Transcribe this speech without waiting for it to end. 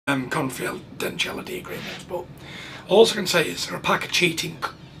confidentiality agreements, but all I can say is they're a pack of cheating.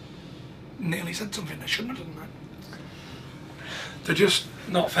 Nearly said something I shouldn't have done. They're just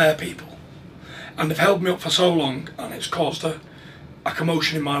not fair people, and they've held me up for so long, and it's caused a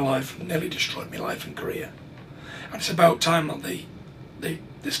commotion in my life, and nearly destroyed my life and career. And it's about time that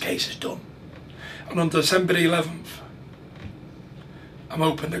this case is done. And on December the 11th, I'm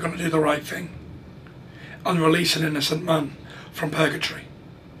hoping they're going to do the right thing and release an innocent man from purgatory.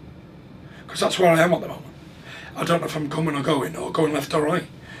 Because that's where I am at the moment. I don't know if I'm coming or going left or right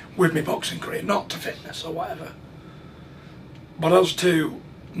with my boxing career, not to fitness or whatever. But as to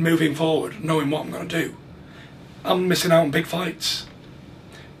moving forward, knowing what I'm going to do, I'm missing out on big fights.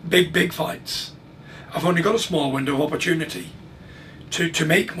 Big fights. I've only got a small window of opportunity to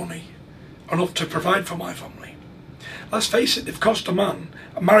make money, enough to provide for my family. Let's face it, they've cost a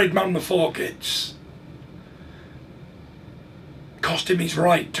married man with 4 kids, cost him his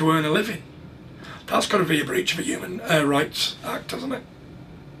right to earn a living. That's got to be a breach of a Human Rights Act, hasn't it?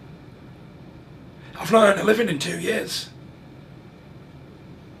 I've not earned a living in 2 years.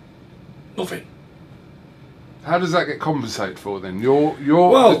 Nothing. How does that get compensated for then? Well,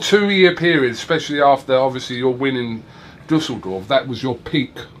 the 2-year period, especially after obviously your win in Dusseldorf, that was your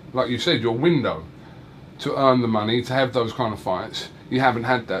peak, like you said, your window to earn the money, to have those kind of fights. You haven't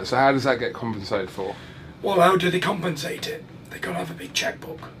had that, so how does that get compensated for? Well, how do they compensate it? They've got to have a big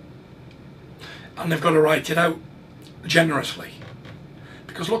checkbook, and they've got to write it out generously.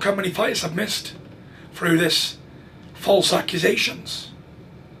 Because look how many fights I've missed through this false accusations.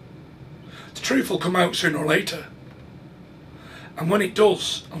 The truth will come out sooner or later, and when it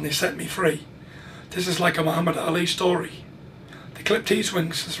does and they set me free, this is like a Muhammad Ali story. They clipped his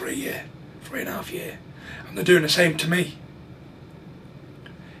wings for 3.5 years, and they're doing the same to me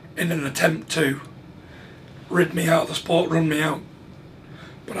in an attempt to rid me out of the sport, run me out.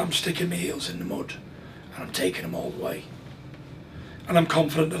 But I'm sticking my heels in the mud and I'm taking them all the way, and I'm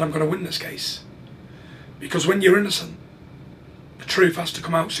confident that I'm going to win this case, because when you're innocent, the truth has to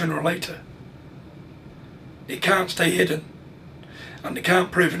come out sooner or later. It can't stay hidden, and they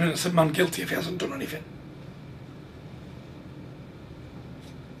can't prove an innocent man guilty if he hasn't done anything.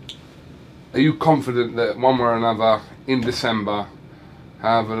 Are you confident that one way or another in December,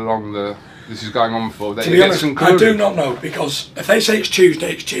 however long this is going on for, that to be honest, I do not know, because if they say it's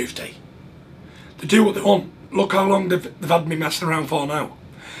Tuesday, it's Tuesday. They do what they want. Look how long they've had me messing around for now.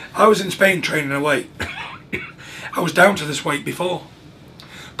 I was in Spain training away. I was down to this weight before.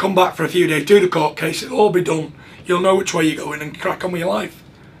 Come back for a few days, do the court case, it'll all be done. You'll know which way you're going and crack on with your life.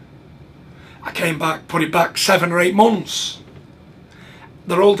 I came back, put it back 7 or 8 months.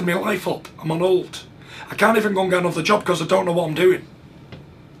 They're holding my life up. I'm on hold. I can't even go and get another job because I don't know what I'm doing.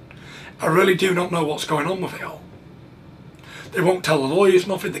 I really do not know what's going on with it all. They won't tell the lawyers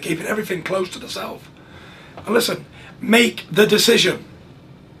nothing, they're keeping everything close to themselves. And listen, make the decision.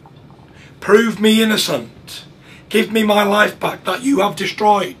 Prove me innocent. Give me my life back that you have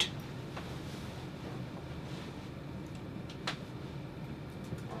destroyed.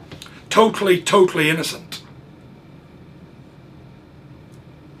 Totally innocent.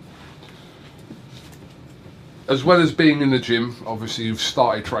 As well as being in the gym, obviously you've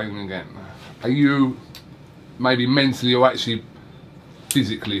started training again. Are you maybe mentally or actually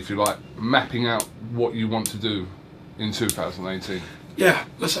physically, if you like, mapping out what you want to do in 2018? Yeah,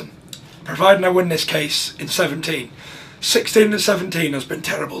 listen, providing I win this case in 17, 16 and 17 has been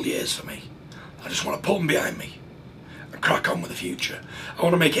terrible years for me. I just want to put them behind me and crack on with the future. I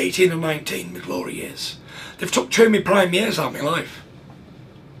want to make 18 and 19 my glory years. They've took 2 of my prime years out of my life.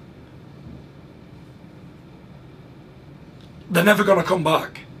 They're never going to come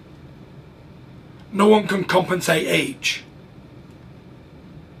back. No one can compensate age.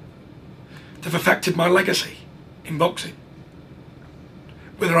 They've affected my legacy in boxing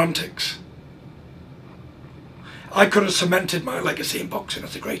with their antics. I could have cemented my legacy in boxing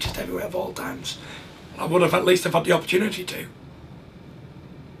as the greatest heavyweight of all times. I would have at least have had the opportunity to.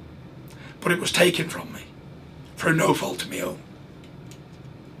 But it was taken from me through no fault of my own.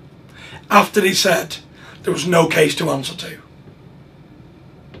 After he said there was no case to answer to.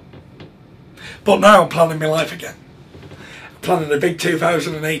 But now I'm planning my life again. I'm planning a big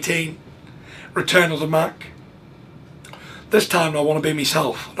 2018 return of the Mac. This time I want to be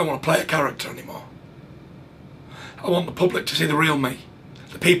myself. I don't want to play a character anymore. I want the public to see the real me,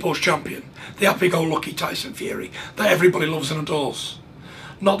 the people's champion, the happy-go-lucky Tyson Fury that everybody loves and adores.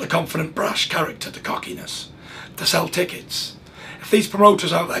 Not the confident, brash character, the cockiness, to sell tickets. If these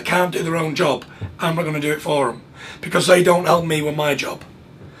promoters out there can't do their own job, I'm not going to do it for them, because they don't help me with my job.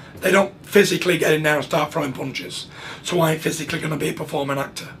 They don't physically get in there and start throwing punches, so I ain't physically going to be a performing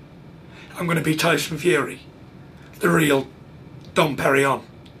actor. I'm going to be Tyson Fury, the real Dom Perignon.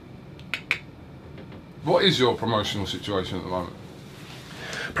 What is your promotional situation at the moment?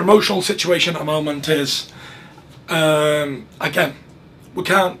 Promotional situation at the moment is, again, I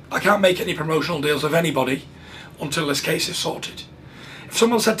can't make any promotional deals with anybody until this case is sorted. If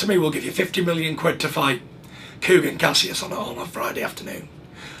someone said to me, we'll give you 50 million quid to fight Cougar Cassius on a Friday afternoon,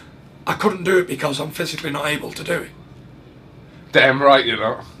 I couldn't do it because I'm physically not able to do it. Damn right you're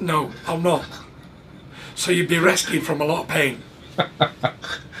not. No, I'm not. So you'd be rescued from a lot of pain.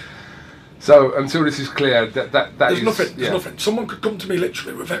 So until this is clear, there's nothing. Someone could come to me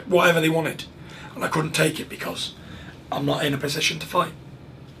literally with whatever they wanted, and I couldn't take it because I'm not in a position to fight.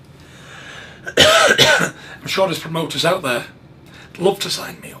 I'm sure there's promoters out there that love to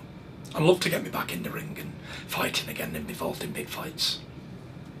sign me up and love to get me back in the ring and fighting again and involved in big fights.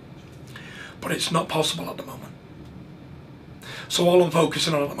 But it's not possible at the moment. So all I'm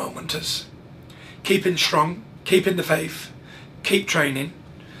focusing on at the moment is keeping strong, keeping the faith, keep training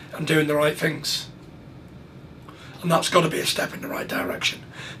and doing the right things. And that's got to be a step in the right direction,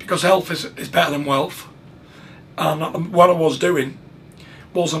 because health is better than wealth, and what I was doing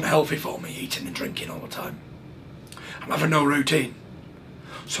wasn't healthy for me, eating and drinking all the time and having no routine.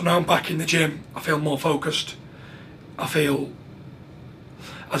 So now I'm back in the gym, I feel more focused, I feel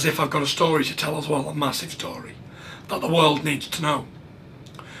as if I've got a story to tell as well, a massive story that the world needs to know,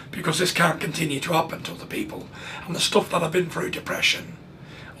 because this can't continue to happen to other people. And the stuff that I've been through, depression,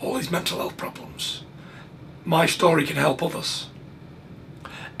 all these mental health problems, my story can help others,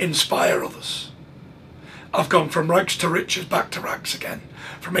 inspire others. I've gone from rags to riches, back to rags again,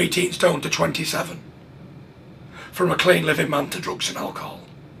 from 18 stone to 27, from a clean living man to drugs and alcohol,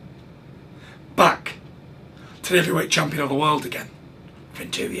 back to the heavyweight champion of the world again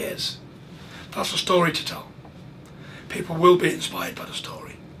within 2 years. That's a story to tell. People will be inspired by the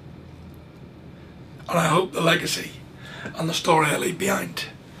story, and I hope the legacy and the story I leave behind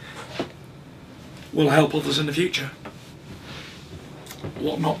will help others in the future.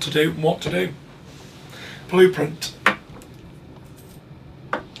 What not to do and what to do. Blueprint.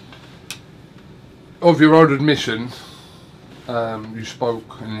 Of your own admission, you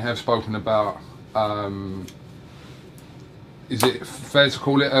spoke and you have spoken about, is it fair to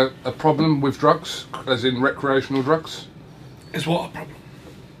call it a problem with drugs, as in recreational drugs? Is what a problem?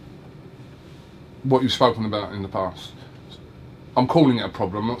 What you've spoken about in the past. I'm calling it a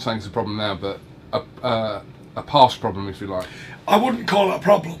problem, I'm not saying it's a problem now, but a past problem, if you like. I wouldn't call it a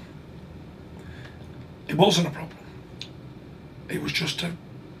problem. It wasn't a problem. It was just a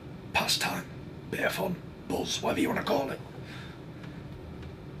pastime, bit of fun, buzz, whatever you want to call it.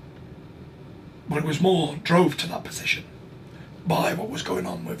 But it was more drove to that position by what was going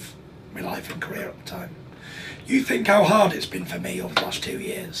on with my life and career at the time. You think how hard it's been for me over the last 2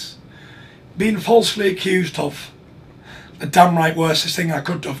 years, being falsely accused of the damn right worstest thing I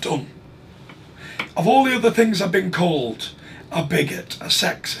could have done. Of all the other things I've been called, a bigot, a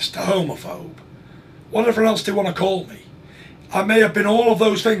sexist, a homophobe, whatever else they want to call me, I may have been all of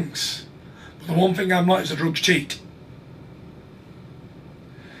those things, but the one thing I'm not is a drugs cheat.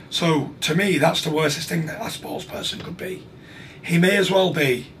 So to me, that's the worstest thing that a sports person could be. He may as well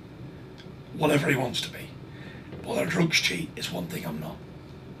be whatever he wants to be, but a drugs cheat is one thing I'm not.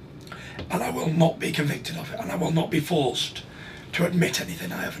 And I will not be convicted of it, and I will not be forced to admit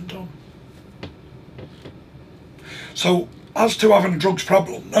anything I haven't done. So, as to having a drugs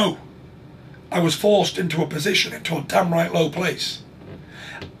problem, no. I was forced into a position, into a damn right low place.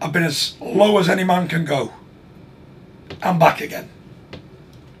 I've been as low as any man can go, and back again.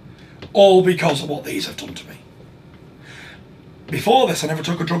 All because of what these have done to me. Before this, I never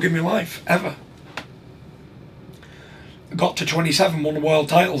took a drug in my life, ever. I got to 27, won the world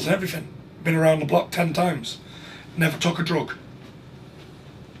titles and everything. Been around the block 10 times. Never took a drug.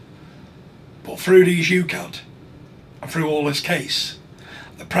 But through these UCAD, and through all this case,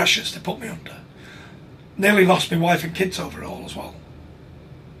 the pressures they put me under, nearly lost my wife and kids over it all as well.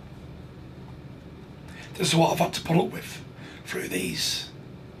 This is what I've had to put up with through these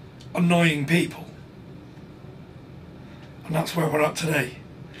annoying people. And that's where we're at today.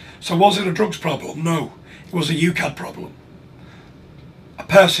 So was it a drugs problem? No. It was a UCAD problem. A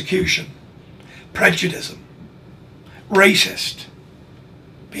persecution, prejudice, racist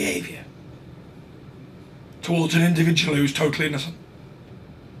behaviour towards an individual who's totally innocent.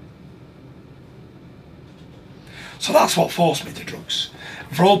 So that's what forced me to drugs.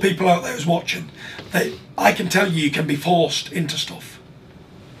 And for all people out there who's watching, I can tell you can be forced into stuff.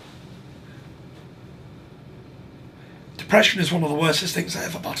 Depression is one of the worstest things I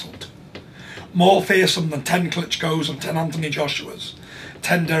ever battled. More fearsome than 10 Klitschko's and 10 Anthony Joshua's.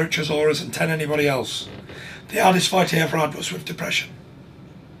 10 Derek Chisoras and 10 anybody else. The hardest fight I ever had was with depression.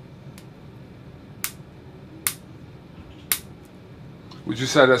 Would you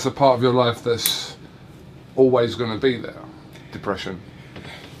say that's a part of your life that's always going to be there? Depression?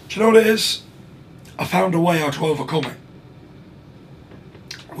 Do you know what it is? I found a way how to overcome it,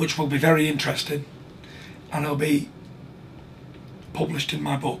 which will be very interesting, and it'll be published in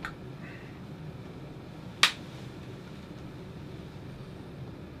my book.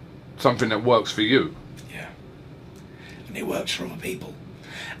 Something that works for you? Yeah. And it works for other people.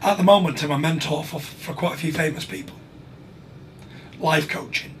 At the moment, I'm a mentor for quite a few famous people. Life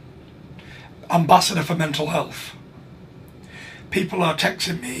coaching. Ambassador for mental health. People are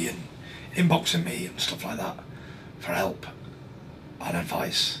texting me and inboxing me and stuff like that for help and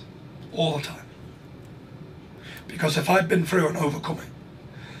advice all the time. Because if I'd been through and overcome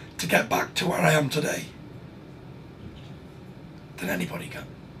it to get back to where I am today, then anybody can.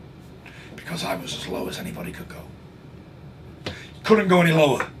 Because I was as low as anybody could go. Couldn't go any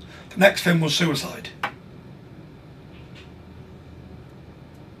lower. The next thing was suicide.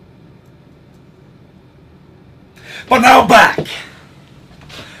 But now back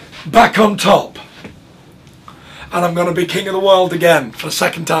on top, and I'm going to be king of the world again for the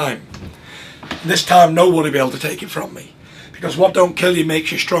second time. And this time nobody will be able to take it from me, because what don't kill you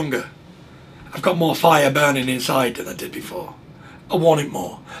makes you stronger. I've got more fire burning inside than I did before. I want it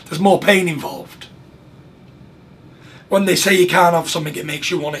more. There's more pain involved. When they say you can't have something, it makes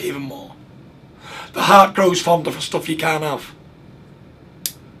you want it even more. The heart grows fonder for stuff you can't have.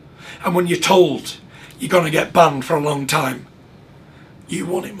 And when you're told you're going to get banned for a long time, you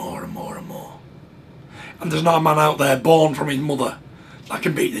want it more and more and more. And there's not a man out there born from his mother that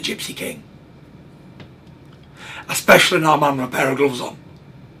can beat the Gypsy King. Especially not a man with a pair of gloves on.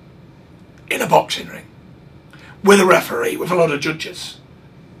 In a boxing ring. With a referee, with a lot of judges.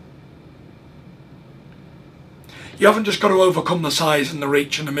 You haven't just got to overcome the size and the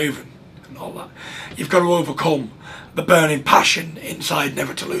reach and the moving and all that. You've got to overcome the burning passion inside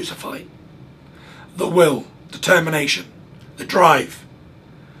never to lose a fight. The will, determination, the drive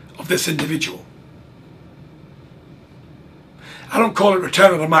of this individual. I don't call it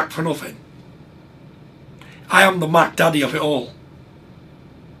Return of the Mac for nothing. I am the Mac Daddy of it all.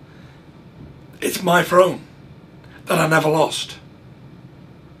 It's my throne that I never lost.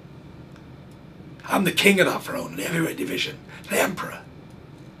 I'm the king of that throne in the heavyweight division, the emperor.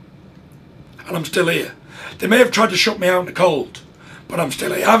 And I'm still here. They may have tried to shut me out in the cold, but I'm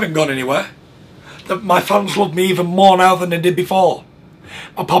still here. I haven't gone anywhere. My fans love me even more now than they did before.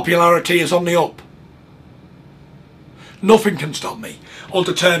 My popularity is on the up. Nothing can stop me or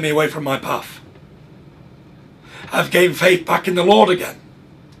deter me away from my path. I've gained faith back in the Lord again.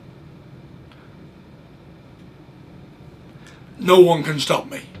 No one can stop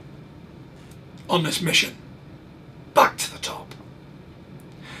me on this mission back to the top.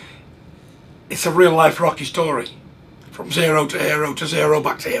 It's a real life Rocky story, from zero to hero to zero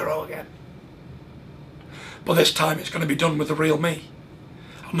back to hero again. But this time it's going to be done with the real me.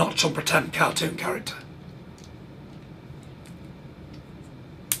 I'm not some pretend cartoon character.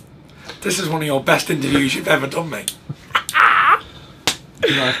 This is one of your best interviews you've ever done, mate.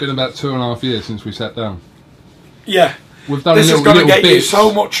 You know, it's been about 2.5 years since we sat down. Yeah. We've done this is going to get you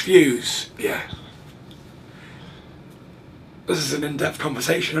so much views. Yeah. This is an in-depth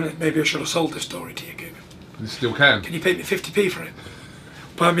conversation, isn't it? Maybe I should have sold this story to you, Googan. You still can. Can you pay me 50p for it?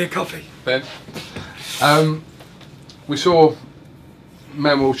 Buy me a coffee. Ben? We saw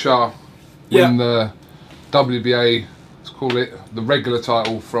Manuel Shah win the WBA, let's call it, the regular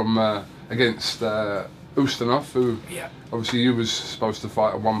title from against Ustinov, who obviously you was supposed to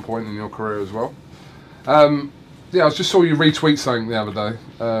fight at one point in your career as well. Yeah, I just saw you retweet something the other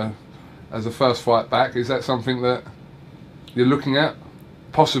day as a first fight back. Is that something that you're looking at,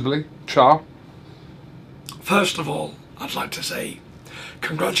 possibly, Shah? First of all, I'd like to say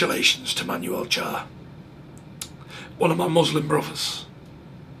congratulations to Manuel Shah, one of my Muslim brothers,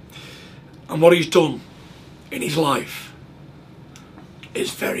 and what he's done in his life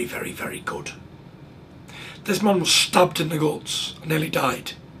is very, very, very good. This man was stabbed in the guts and nearly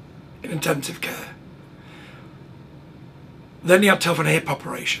died in intensive care. Then he had to have an hip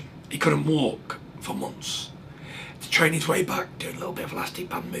operation. He couldn't walk for months. To train his way back, doing a little bit of elastic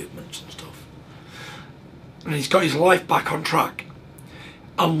band movements and stuff. And he's got his life back on track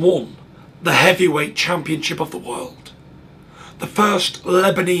and won the heavyweight championship of the world. The first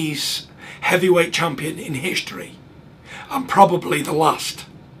Lebanese heavyweight champion in history, and probably the last.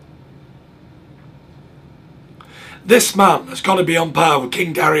 This man has got to be on par with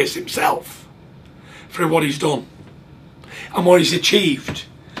King Darius himself for what he's done. and what he's achieved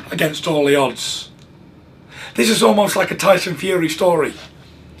against all the odds. This is almost like a Tyson Fury story,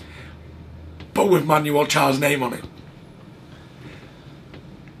 but with Manuel Char's name on it.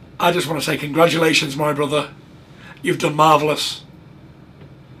 I just want to say congratulations, my brother. You've done marvellous.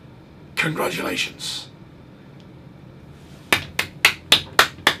 Congratulations.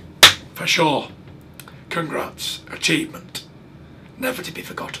 For sure. Congrats. Achievement. Never to be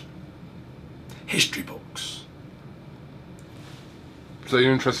forgotten. History books. So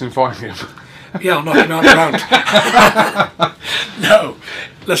you're interested in fighting him? Yeah, I'll knock him out around. No.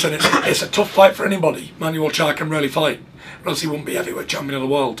 Listen, it's a tough fight for anybody. Manuel Char can really fight, or else he wouldn't be heavyweight champion of the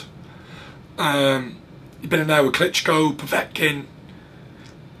world. He's been in there with Klitschko, Povetkin.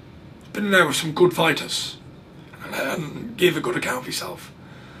 He's been in there with some good fighters, and give a good account of himself.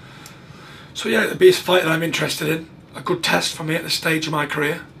 So yeah, it'd be a fight that I'm interested in. A good test for me at this stage of my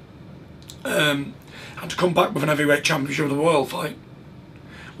career. And to come back with an heavyweight championship of the world fight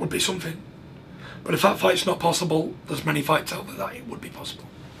would be something. But if that fight's not possible, there's many fights out there that it would be possible.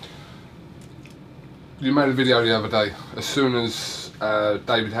 You made a video the other day. As soon as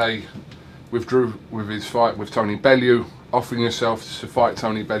David Haye withdrew with his fight with Tony Bellew, offering yourself to fight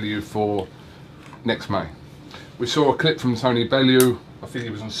Tony Bellew for next May. We saw a clip from Tony Bellew, I think he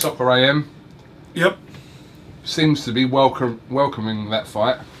was on Soccer AM. Yep. Seems to be welcoming that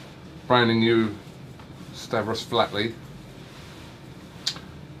fight, branding you Stavros flatly.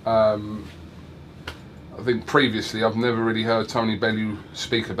 I think previously I've never really heard Tony Bellew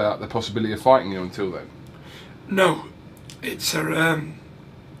speak about the possibility of fighting you until then. No, it's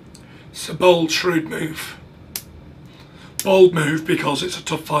a bold, shrewd move. Bold move because it's a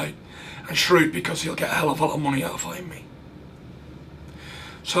tough fight, and shrewd because he'll get a hell of a lot of money out of fighting me.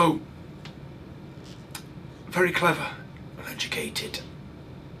 So, very clever and educated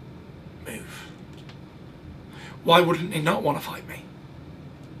move. Why wouldn't he not want to fight me?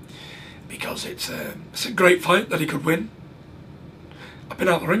 Because it's a great fight that he could win. I've been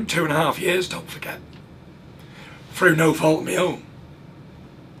out the ring 2.5 years, don't forget. Through no fault of my own.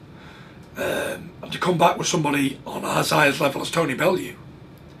 And to come back with somebody on as high as level as Tony Bellew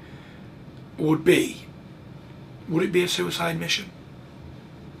would it be a suicide mission?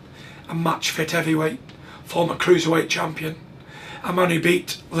 A match fit heavyweight, former cruiserweight champion, a man who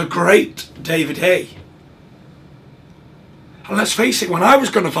beat the great David Haye. And let's face it, when I was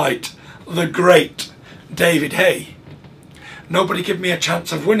going to fight the great David Haye, nobody gave me a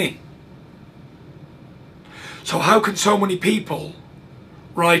chance of winning. So how can so many people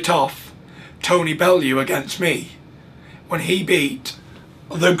write off Tony Bellew against me when he beat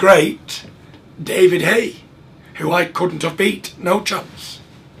the great David Haye, who I couldn't have beat, no chance.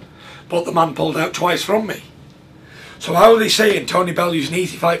 But the man pulled out twice from me. So how are they saying Tony Bellew's an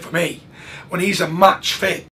easy fight for me when he's a match fit